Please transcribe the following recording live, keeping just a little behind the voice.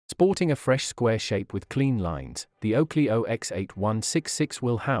Sporting a fresh square shape with clean lines, the Oakley OX8166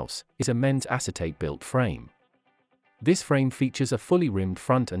 Wheel House is a men's acetate-built frame. This frame features a fully rimmed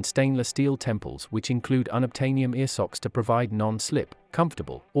front and stainless steel temples which include unobtainium earsocks to provide non-slip,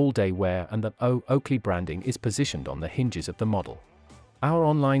 comfortable, all-day wear, and the O Oakley branding is positioned on the hinges of the model. Our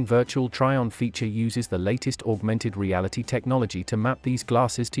online virtual try-on feature uses the latest augmented reality technology to map these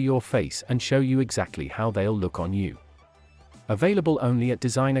glasses to your face and show you exactly how they'll look on you. Available only at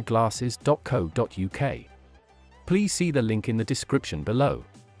designerglasses.co.uk. Please see the link in the description below.